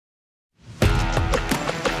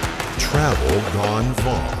travel gone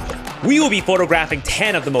Vong. We will be photographing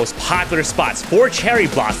 10 of the most popular spots for cherry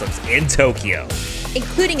blossoms in Tokyo,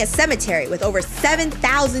 including a cemetery with over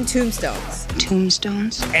 7,000 tombstones.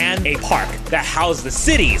 Tombstones? And a park that houses the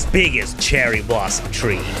city's biggest cherry blossom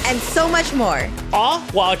tree. And so much more. All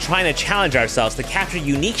while trying to challenge ourselves to capture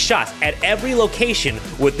unique shots at every location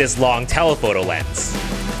with this long telephoto lens.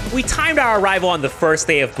 We timed our arrival on the first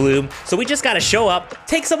day of bloom, so we just gotta show up,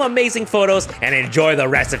 take some amazing photos, and enjoy the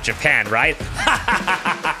rest of Japan, right?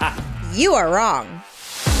 You are wrong.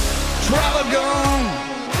 Travel gone,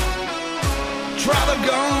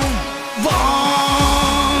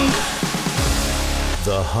 Vong.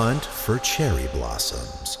 The hunt for cherry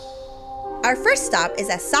blossoms. Our first stop is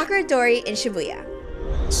at Sakura in Shibuya.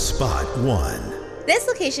 Spot 1. This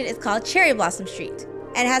location is called Cherry Blossom Street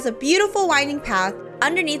and has a beautiful winding path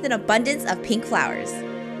underneath an abundance of pink flowers.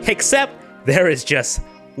 Except there is just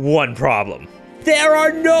one problem. There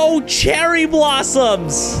are no cherry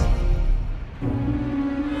blossoms!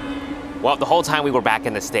 Well, the whole time we were back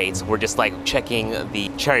in the States, we're just like checking the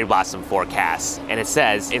cherry blossom forecast, and it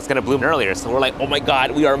says it's gonna bloom earlier, so we're like, oh my god,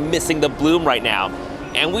 we are missing the bloom right now.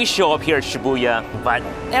 And we show up here at Shibuya, but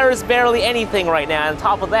there is barely anything right now. And on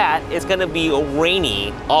top of that, it's gonna be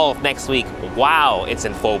rainy all of next week while it's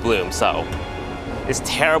in full bloom, so this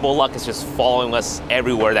terrible luck is just following us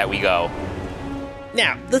everywhere that we go.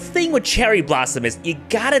 Now, the thing with cherry blossom is you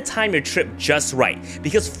gotta time your trip just right,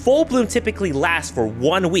 because full bloom typically lasts for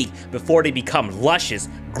 1 week before they become luscious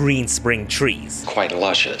green spring trees. Quite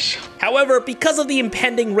luscious. However, because of the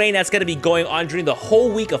impending rain that's gonna be going on during the whole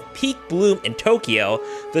week of peak bloom in Tokyo,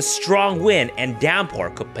 the strong wind and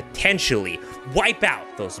downpour could potentially wipe out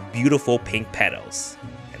those beautiful pink petals.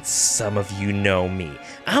 And some of you know me.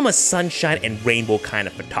 I'm a sunshine and rainbow kind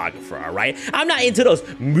of photographer, alright? I'm not into those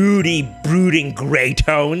moody, brooding gray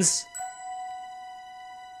tones.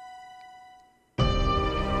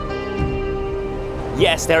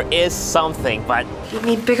 Yes, there is something, but You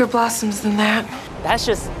need bigger blossoms than that. that's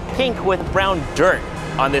just pink with brown dirt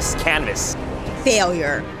on this canvas.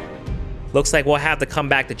 Failure. Looks like we'll have to come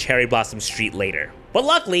back to Cherry Blossom Street later. But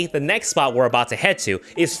luckily, the next spot we're about to head to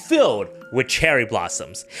is filled with cherry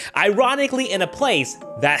blossoms. Ironically, in a place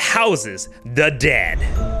that houses the dead.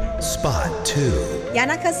 Spot 2.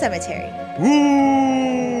 Yanaka Cemetery.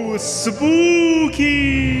 Ooh,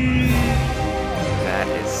 spooky! That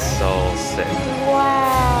is so sick.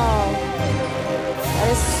 Wow. That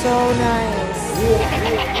is so nice.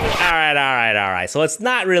 Alright, so it's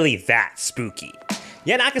not really that spooky.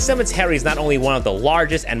 Yanaka Cemetery is not only one of the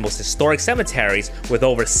largest and most historic cemeteries with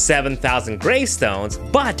over 7,000 gravestones,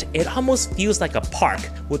 but it almost feels like a park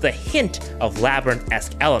with a hint of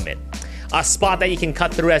labyrinth-esque element. A spot that you can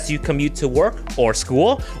cut through as you commute to work or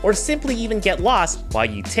school, or simply even get lost while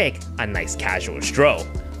you take a nice casual stroll.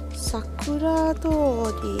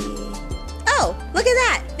 Sakuragaokacho. Oh, look at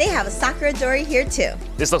that. They have a Sakura here too.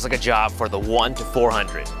 This looks like a job for the 1 to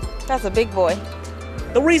 400. That's a big boy.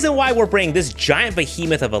 The reason why we're bringing this giant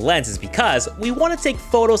behemoth of a lens is because we want to take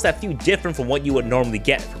photos that feel different from what you would normally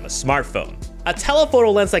get from a smartphone. A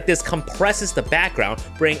telephoto lens like this compresses the background,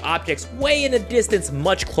 bringing objects way in the distance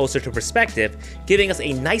much closer to perspective, giving us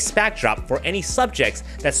a nice backdrop for any subjects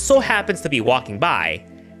that so happens to be walking by,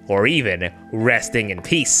 or even resting in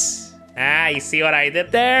peace. Ah, you see what I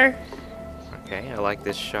did there? Okay, I like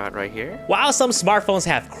this shot right here. While some smartphones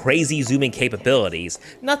have crazy zooming capabilities,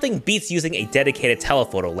 nothing beats using a dedicated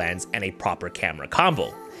telephoto lens and a proper camera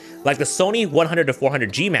combo. Like the Sony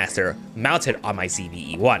 100-400G Master mounted on my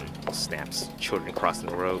ZV-E1. Snaps. Children crossing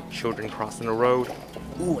the road. Children crossing the road.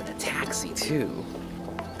 Ooh, and a taxi too.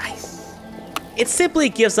 Nice. It simply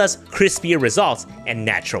gives us crispier results and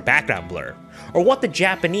natural background blur, or what the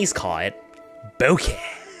Japanese call it, bokeh.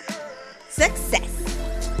 Success.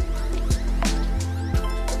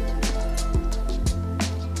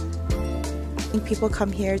 People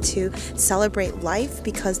come here to celebrate life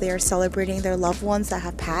because they are celebrating their loved ones that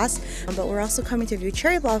have passed. But we're also coming to view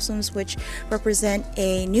cherry blossoms, which represent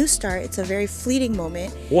a new start. It's a very fleeting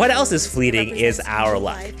moment. What else is fleeting is our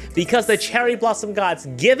luck, because the cherry blossom gods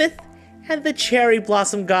giveth, and the cherry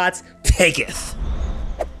blossom gods taketh.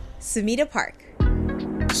 Sumida Park.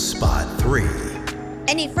 Spot 3.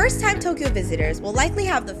 Any first-time Tokyo visitors will likely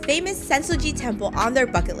have the famous Sensoji Temple on their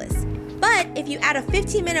bucket list. But if you add a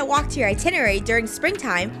 15-minute walk to your itinerary during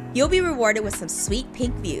springtime, you'll be rewarded with some sweet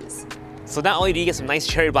pink views. So not only do you get some nice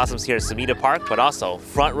cherry blossoms here at Sumida Park, but also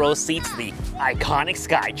front row seats to the iconic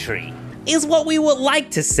sky tree. Is what we would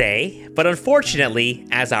like to say, but unfortunately,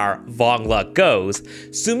 as our Vong luck goes,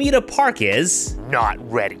 Sumida Park is not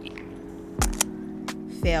ready.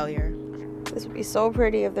 Failure. This would be so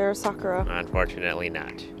pretty if there was Sakura. Unfortunately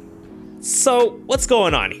not. So what's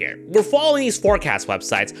going on here? We're following these forecast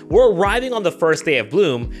websites, we're arriving on the first day of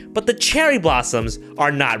bloom, but the cherry blossoms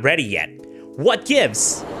are not ready yet. What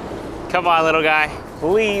gives? Come on, little guy.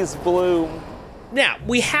 Please bloom. Now,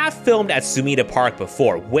 we have filmed at Sumida Park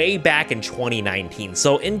before, way back in 2019,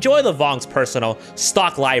 so enjoy the Vong's personal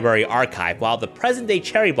stock library archive while the present-day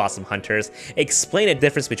cherry blossom hunters explain the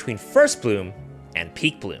difference between first bloom and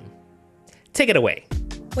peak bloom. Take it away.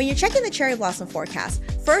 When you're checking the cherry blossom forecast,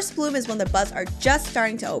 first bloom is when the buds are just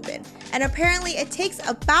starting to open, and apparently it takes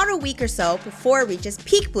about a week or so before it reaches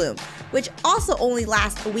peak bloom, which also only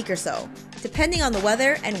lasts a week or so, depending on the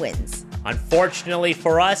weather and winds. Unfortunately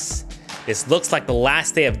for us, this looks like the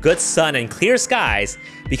last day of good sun and clear skies,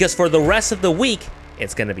 because for the rest of the week,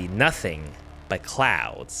 it's gonna be nothing but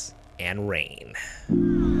clouds and rain.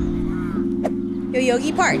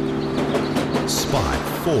 Yoyogi Park. Spot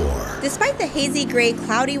 4. Despite the hazy, gray,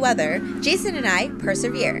 cloudy weather, Jason and I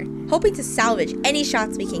persevere, hoping to salvage any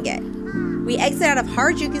shots we can get. We exit out of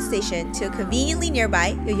Harajuku Station to a conveniently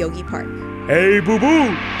nearby Yoyogi Park. Hey,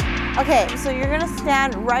 boo-boo! Okay, so you're gonna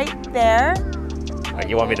stand right there.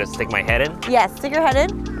 You want me to stick my head in? Yes, stick your head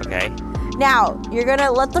in. Okay. Now, you're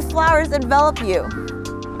gonna let the flowers envelop you.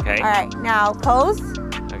 Okay. All right, now pose.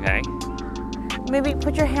 Okay. Maybe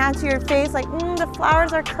put your hand to your face like, the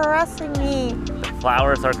flowers are caressing me. The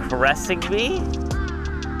flowers are caressing me?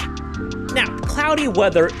 Now, cloudy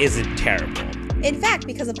weather isn't terrible. In fact,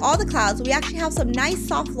 because of all the clouds, we actually have some nice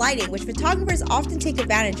soft lighting, which photographers often take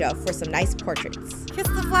advantage of for some nice portraits. Kiss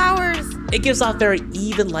the flowers. It gives off very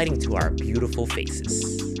even lighting to our beautiful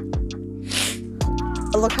faces.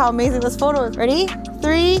 Look how amazing this photo is. Ready?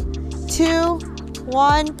 3, 2,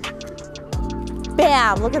 1.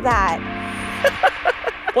 Bam, look at that.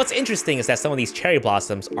 What's interesting is that some of these cherry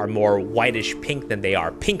blossoms are more whitish pink than they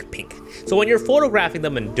are pink. So when you're photographing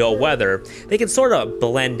them in dull weather, they can sort of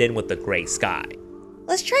blend in with the gray sky.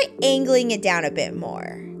 Let's try angling it down a bit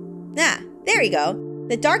more. Ah, there you go.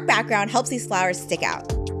 The dark background helps these flowers stick out.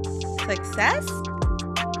 Success?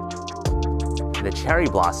 The cherry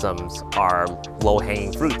blossoms are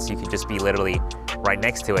low-hanging fruits. You can just be literally right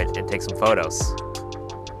next to it and take some photos.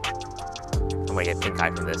 I'm gonna get pink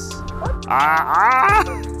eye from this.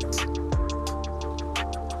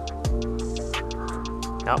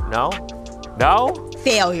 No.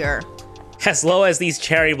 Failure. As low as these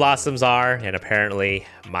cherry blossoms are, and apparently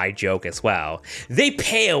my joke as well, they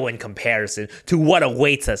pale in comparison to what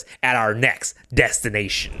awaits us at our next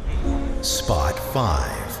destination. Spot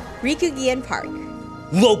 5. Rikugien Park.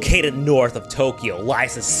 Located north of Tokyo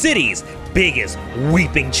lies the city's biggest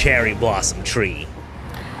weeping cherry blossom tree.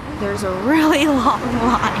 There's a really long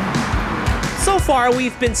line. So far,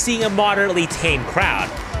 we've been seeing a moderately tame crowd,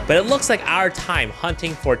 but it looks like our time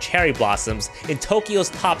hunting for cherry blossoms in Tokyo's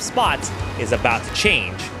top spots is about to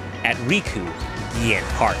change at Rikugien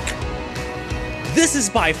Park. This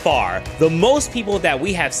is by far the most people that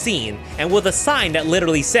we have seen, and with a sign that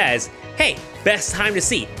literally says, "Hey, best time to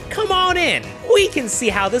see, come on in." We can see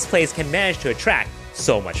how this place can manage to attract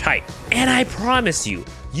so much hype. And I promise you,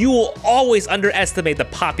 you will always underestimate the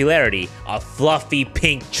popularity of fluffy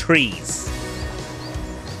pink trees.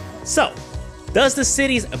 So, does the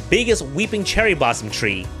city's biggest weeping cherry blossom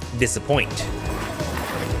tree disappoint?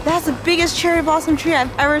 That's the biggest cherry blossom tree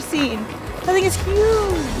I've ever seen. That thing is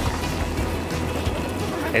huge.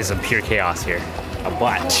 There's some pure chaos here.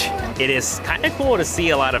 But it is kind of cool to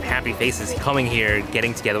see a lot of happy faces coming here,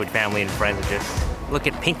 getting together with family and friends, and just look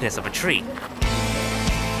at pinkness of a tree.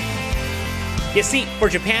 You see, for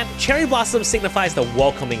Japan, cherry blossom signifies the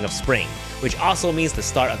welcoming of spring, which also means the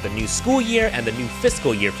start of the new school year and the new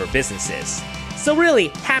fiscal year for businesses. So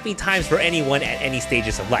really, happy times for anyone at any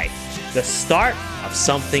stages of life. The start of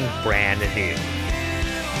something brand new.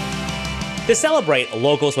 To celebrate,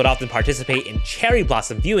 locals would often participate in cherry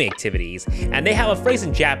blossom viewing activities, and they have a phrase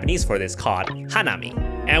in Japanese for this called hanami.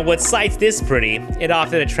 And with sights this pretty, it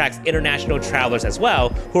often attracts international travelers as well,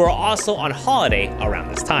 who are also on holiday around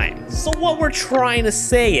this time. So what we're trying to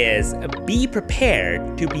say is, be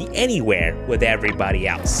prepared to be anywhere with everybody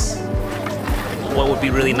else. What would be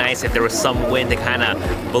really nice if there was some wind to kind of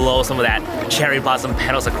blow some of that cherry blossom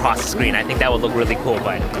petals across the screen. I think that would look really cool,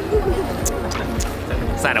 but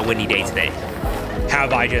it's not a windy day today.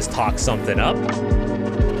 Have I just talked something up?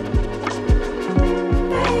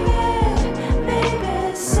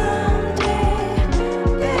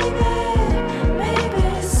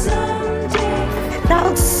 That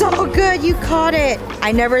looks so good, you caught it.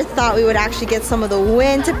 I never thought we would actually get some of the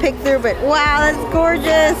wind to pick through, but wow, that's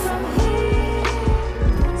gorgeous.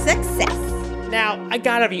 Success. Now, I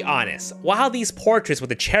gotta be honest, while these portraits with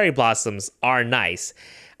the cherry blossoms are nice,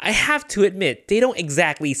 I have to admit, they don't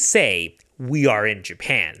exactly say we are in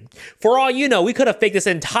Japan. For all you know, we could have faked this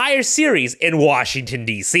entire series in Washington,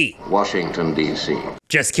 D.C. Washington, D.C.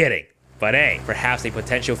 Just kidding. But hey, perhaps a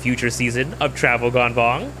potential future season of Travel Gone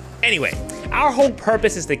Vong? Anyway, our whole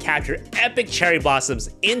purpose is to capture epic cherry blossoms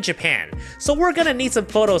in Japan, so we're gonna need some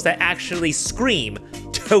photos that actually scream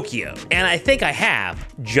Tokyo. And I think I have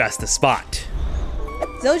just the spot.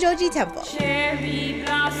 Zojoji Temple.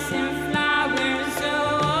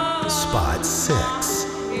 Spot 6.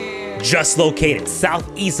 Just located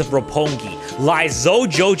southeast of Roppongi lies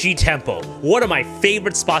Zojoji Temple, one of my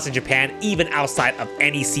favorite spots in Japan even outside of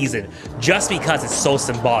any season, just because it's so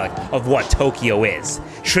symbolic of what Tokyo is.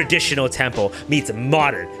 Traditional temple meets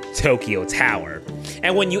modern Tokyo Tower.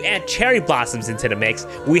 And when you add cherry blossoms into the mix,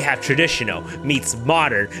 we have traditional meets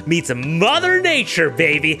modern meets Mother Nature,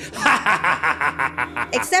 baby.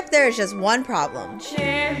 Except there is just one problem.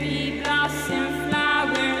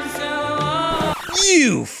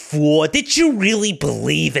 You fool! Did you really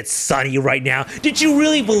believe it's sunny right now? Did you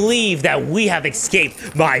really believe that we have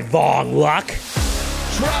escaped my Vong luck?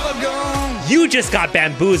 You just got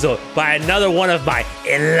bamboozled by another one of my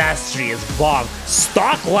illustrious Vong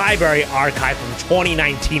stock library archive from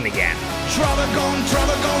 2019 again.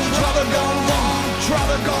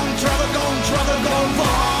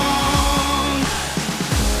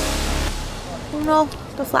 Oh no,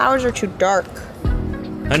 the flowers are too dark.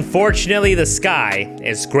 Unfortunately, the sky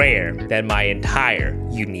is grayer than my entire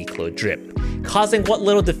Uniqlo drip, causing what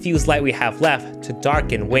little diffused light we have left to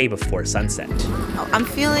darken way before sunset. I'm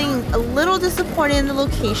feeling a little disappointed in the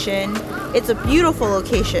location. It's a beautiful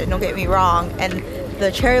location, don't get me wrong, and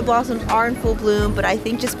the cherry blossoms are in full bloom, but I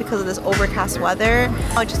think just because of this overcast weather,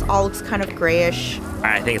 it just all looks kind of grayish. All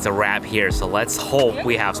right, I think it's a wrap here, so let's hope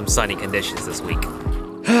we have some sunny conditions this week.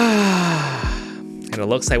 And it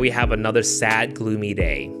looks like we have another sad, gloomy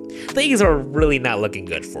day. Things are really not looking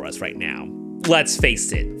good for us right now. Let's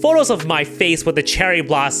face it, photos of my face with the cherry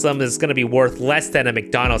blossom is gonna be worth less than a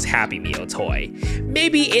McDonald's Happy Meal toy.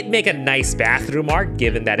 Maybe it'd make a nice bathroom art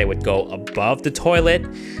given that it would go above the toilet,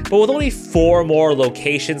 but with only 4 more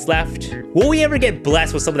locations left, will we ever get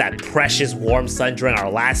blessed with some of that precious warm sun during our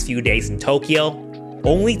last few days in Tokyo?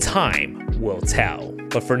 Only time will tell.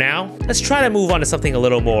 But for now, let's try to move on to something a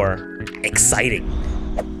little more exciting.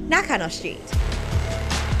 Nakano Street.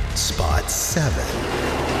 Spot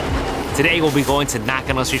 7. Today we'll be going to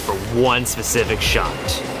Nakano Street for one specific shot.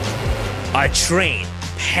 A train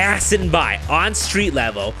passing by on street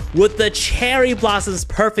level with the cherry blossoms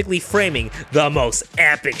perfectly framing the most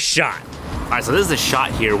epic shot. Alright, so this is the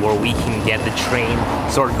shot here where we can get the train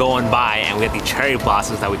sort of going by and we have the cherry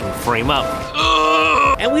blossoms that we can frame up.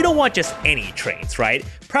 Ugh! And we don't want just any trains, right?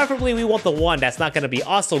 Preferably we want the one that's not gonna be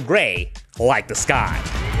also gray like the sky.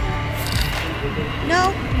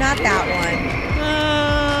 No, not that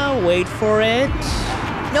one. Wait for it.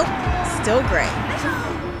 Nope, still gray.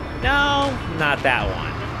 No, not that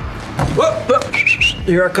one. Whoa.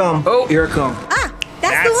 Here I come. Oh, here I come. Ah,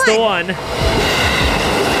 That's the one.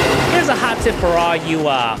 Here's a hot tip for all you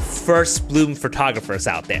first bloom photographers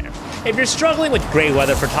out there. If you're struggling with gray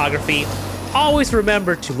weather photography, always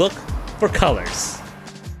remember to look for colors.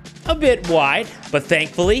 A bit wide, but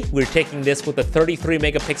thankfully, we're taking this with a 33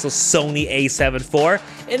 megapixel Sony a7 IV,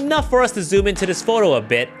 enough for us to zoom into this photo a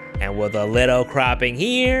bit, and with a little cropping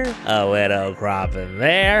here, a little cropping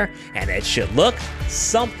there, and it should look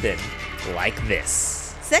something like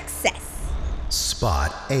this. Success.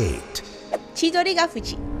 Spot 8. Chidori ga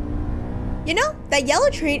Fuji. You know, that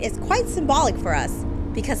yellow train is quite symbolic for us,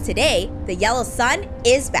 because today, the yellow sun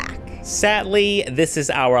is back. Sadly, this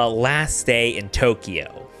is our last day in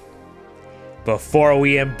Tokyo. Before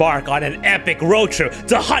we embark on an epic road trip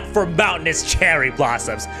to hunt for mountainous cherry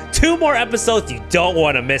blossoms. 2 more episodes you don't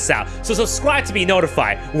want to miss out, so subscribe to be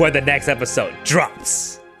notified when the next episode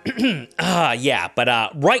drops. Yeah, but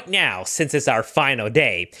right now, since it's our final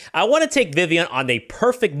day, I want to take Vivienne on a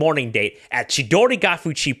perfect morning date at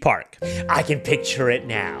Chidori-ga-Fuchi Park. I can picture it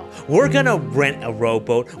now. We're gonna rent a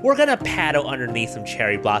rowboat, we're gonna paddle underneath some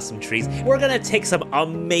cherry blossom trees, we're gonna take some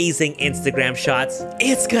amazing Instagram shots.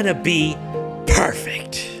 It's gonna be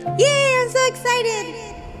perfect. Yay, I'm so excited.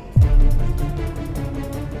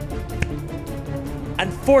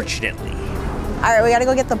 Unfortunately, All right, we gotta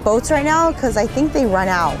go get the boats right now because I think they run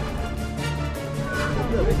out.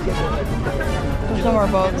 There's no more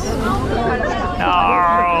boats.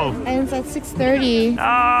 no, And it's at 6:30. no,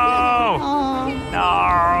 Aww.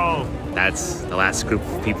 no. That's the last group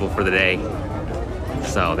of people for the day.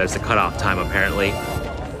 So there's the cutoff time apparently,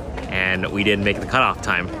 and we didn't make the cutoff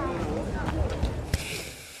time.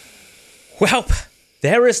 Well,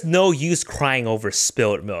 There is no use crying over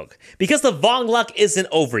spilled milk, because the Vong luck isn't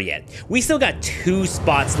over yet. We still got 2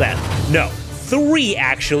 spots left. No, 3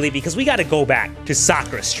 actually, because we gotta go back to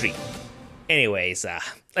Sakura Street. Anyways,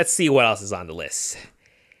 let's see what else is on the list.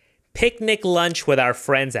 Picnic lunch with our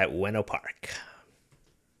friends at Ueno Park.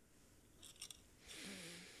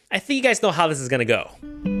 I think you guys know how this is gonna go.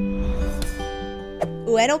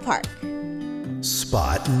 Ueno Park.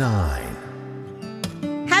 Spot 9.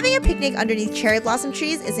 Having a picnic underneath cherry blossom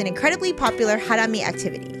trees is an incredibly popular harami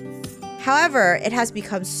activity. However, it has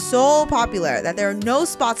become so popular that there are no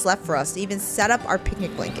spots left for us to even set up our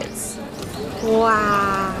picnic blankets.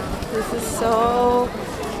 Wow, this is so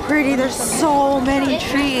pretty. There's so many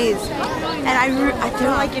trees. And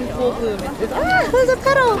they're like in full bloom. There's a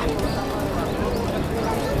petal.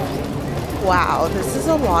 Wow, this is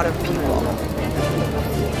a lot of people.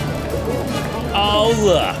 Oh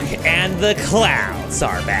look, and the clouds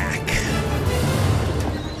are back.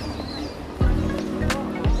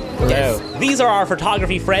 Yes, these are our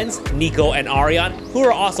photography friends, Nikko and Ariane, who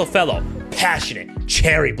are also fellow passionate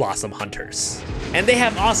cherry blossom hunters. And they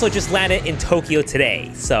have also just landed in Tokyo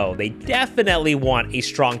today, so they definitely want a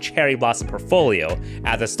strong cherry blossom portfolio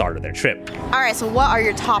at the start of their trip. Alright, so what are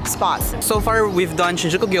your top spots? So far, we've done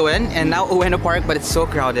Shinjuku-gyoen and now Ueno Park, but it's so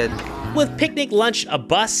crowded. With picnic lunch a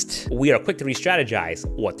bust, we are quick to re-strategize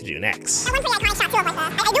what to do next. There's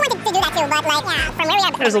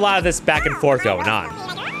a lot of this back and forth going on.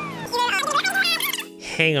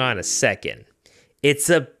 Hang on a second. It's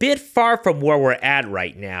a bit far from where we're at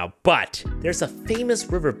right now, but there's a famous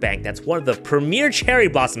riverbank that's one of the premier cherry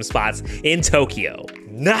blossom spots in Tokyo.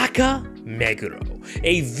 Nakameguro,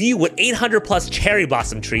 a view with 800 plus cherry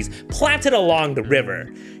blossom trees planted along the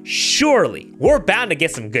river. Surely, we're bound to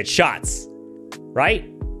get some good shots. Right?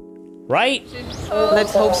 Right?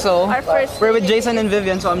 Let's hope so. We're with Jason and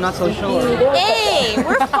Vivienne, so I'm not so sure. Hey,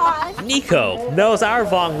 we're fine. Nikko knows our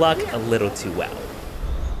Vong luck a little too well.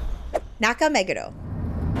 Nakameguro.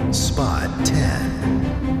 Spot 10.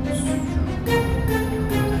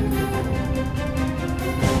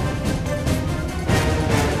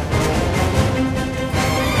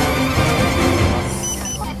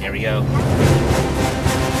 There we go.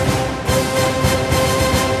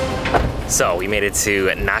 So we made it to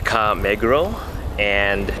Nakameguro,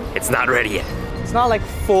 and it's not ready yet. It's not like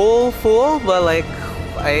full, but like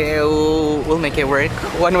we'll make it work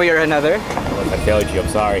one way or another. I failed you, I'm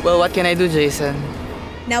sorry. Well, what can I do, Jason?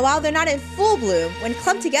 Now, while they're not in full bloom, when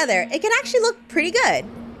clumped together, it can actually look pretty good.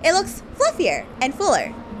 It looks fluffier and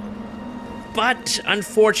fuller. But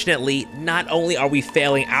unfortunately, not only are we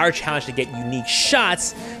failing our challenge to get unique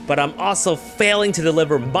shots, but I'm also failing to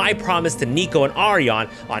deliver my promise to Nikko and Ariane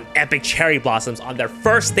on epic cherry blossoms on their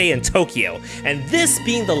first day in Tokyo. And this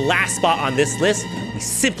being the last spot on this list, we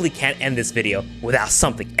simply can't end this video without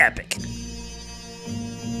something epic.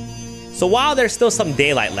 So while there's still some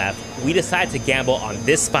daylight left, we decide to gamble on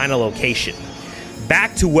this final location.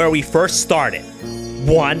 Back to where we first started.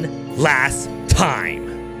 One last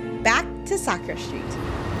time. Back to Sakura Street.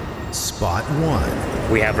 Spot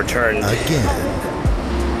 1. We have returned. Again.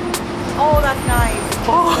 Oh, that's nice.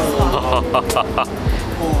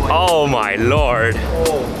 Oh my lord.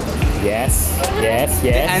 Yes, yes, The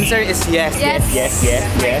yes. answer is yes. Yes. Yes, yes,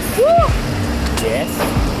 yes. Yes.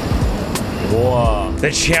 Whoa.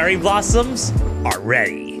 The cherry blossoms are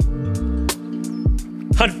ready.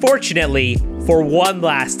 Unfortunately, for one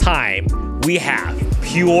last time, we have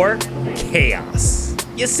pure chaos.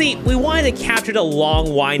 You see, we wanted to capture the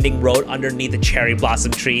long winding road underneath the cherry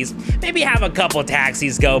blossom trees. Maybe have a couple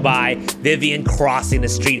taxis go by, Vivienne crossing the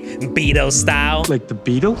street Beatles style. Like the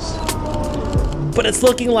Beatles? But it's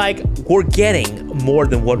looking like we're getting more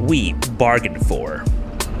than what we bargained for.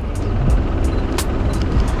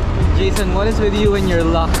 Jason, what is with you and your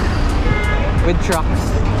luck with trucks?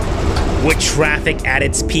 With traffic at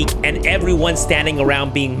its peak and everyone standing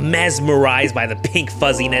around being mesmerized by the pink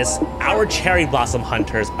fuzziness, our cherry blossom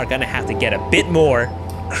hunters are gonna have to get a bit more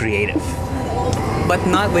creative. But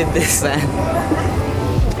not with this, man.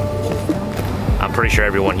 I'm pretty sure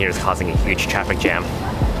everyone here is causing a huge traffic jam.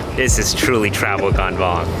 This is truly travel gone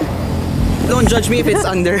wrong. Don't judge me if it's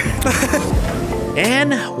under.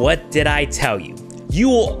 And what did I tell you? You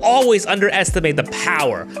will always underestimate the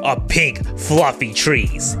power of pink, fluffy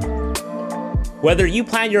trees. Whether you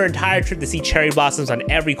plan your entire trip to see cherry blossoms on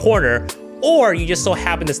every corner, or you just so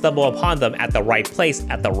happen to stumble upon them at the right place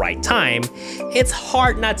at the right time, it's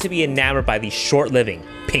hard not to be enamored by these short-living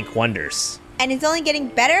pink wonders. And it's only getting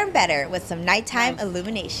better and better with some nighttime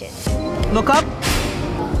illumination. Look up.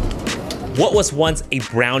 What was once a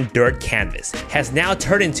brown dirt canvas has now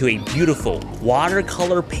turned into a beautiful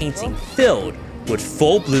watercolor painting filled with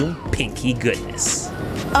full bloom pinky goodness.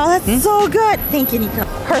 Oh, that's so good. Thank you, Nikko.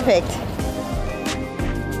 Perfect.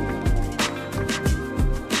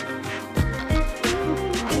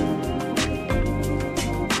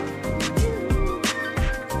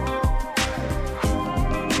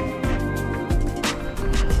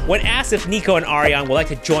 When asked if Nikko and Ariane would like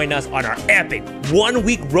to join us on our epic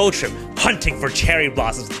one-week road trip hunting for cherry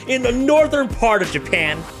blossoms in the northern part of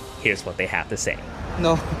Japan, here's what they have to say.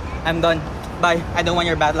 No, I'm done. Bye. I don't want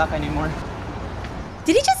your bad luck anymore.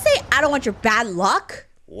 Did he just say, I don't want your bad luck?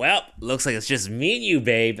 Well, looks like it's just me and you,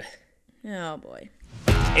 babe. Oh boy.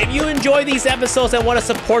 If you enjoy these episodes and want to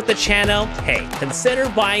support the channel, hey, consider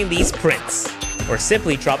buying these prints. Or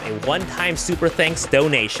simply drop a one-time super thanks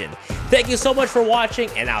donation. Thank you so much for watching,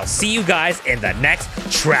 and I'll see you guys in the next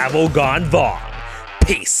Travel Gone Vong.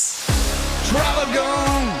 Peace. Travel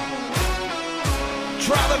gone.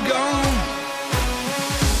 Travel gone.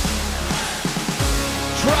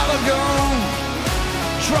 Travel gone.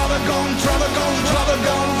 Travel gone. Travel gone. Travel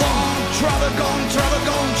gone. Vong. Travel gone. Travel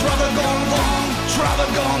gone. Travel gone. Vong. Travel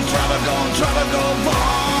gone. Travel gone. Travel gone.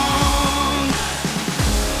 Vong.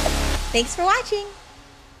 Thanks for watching.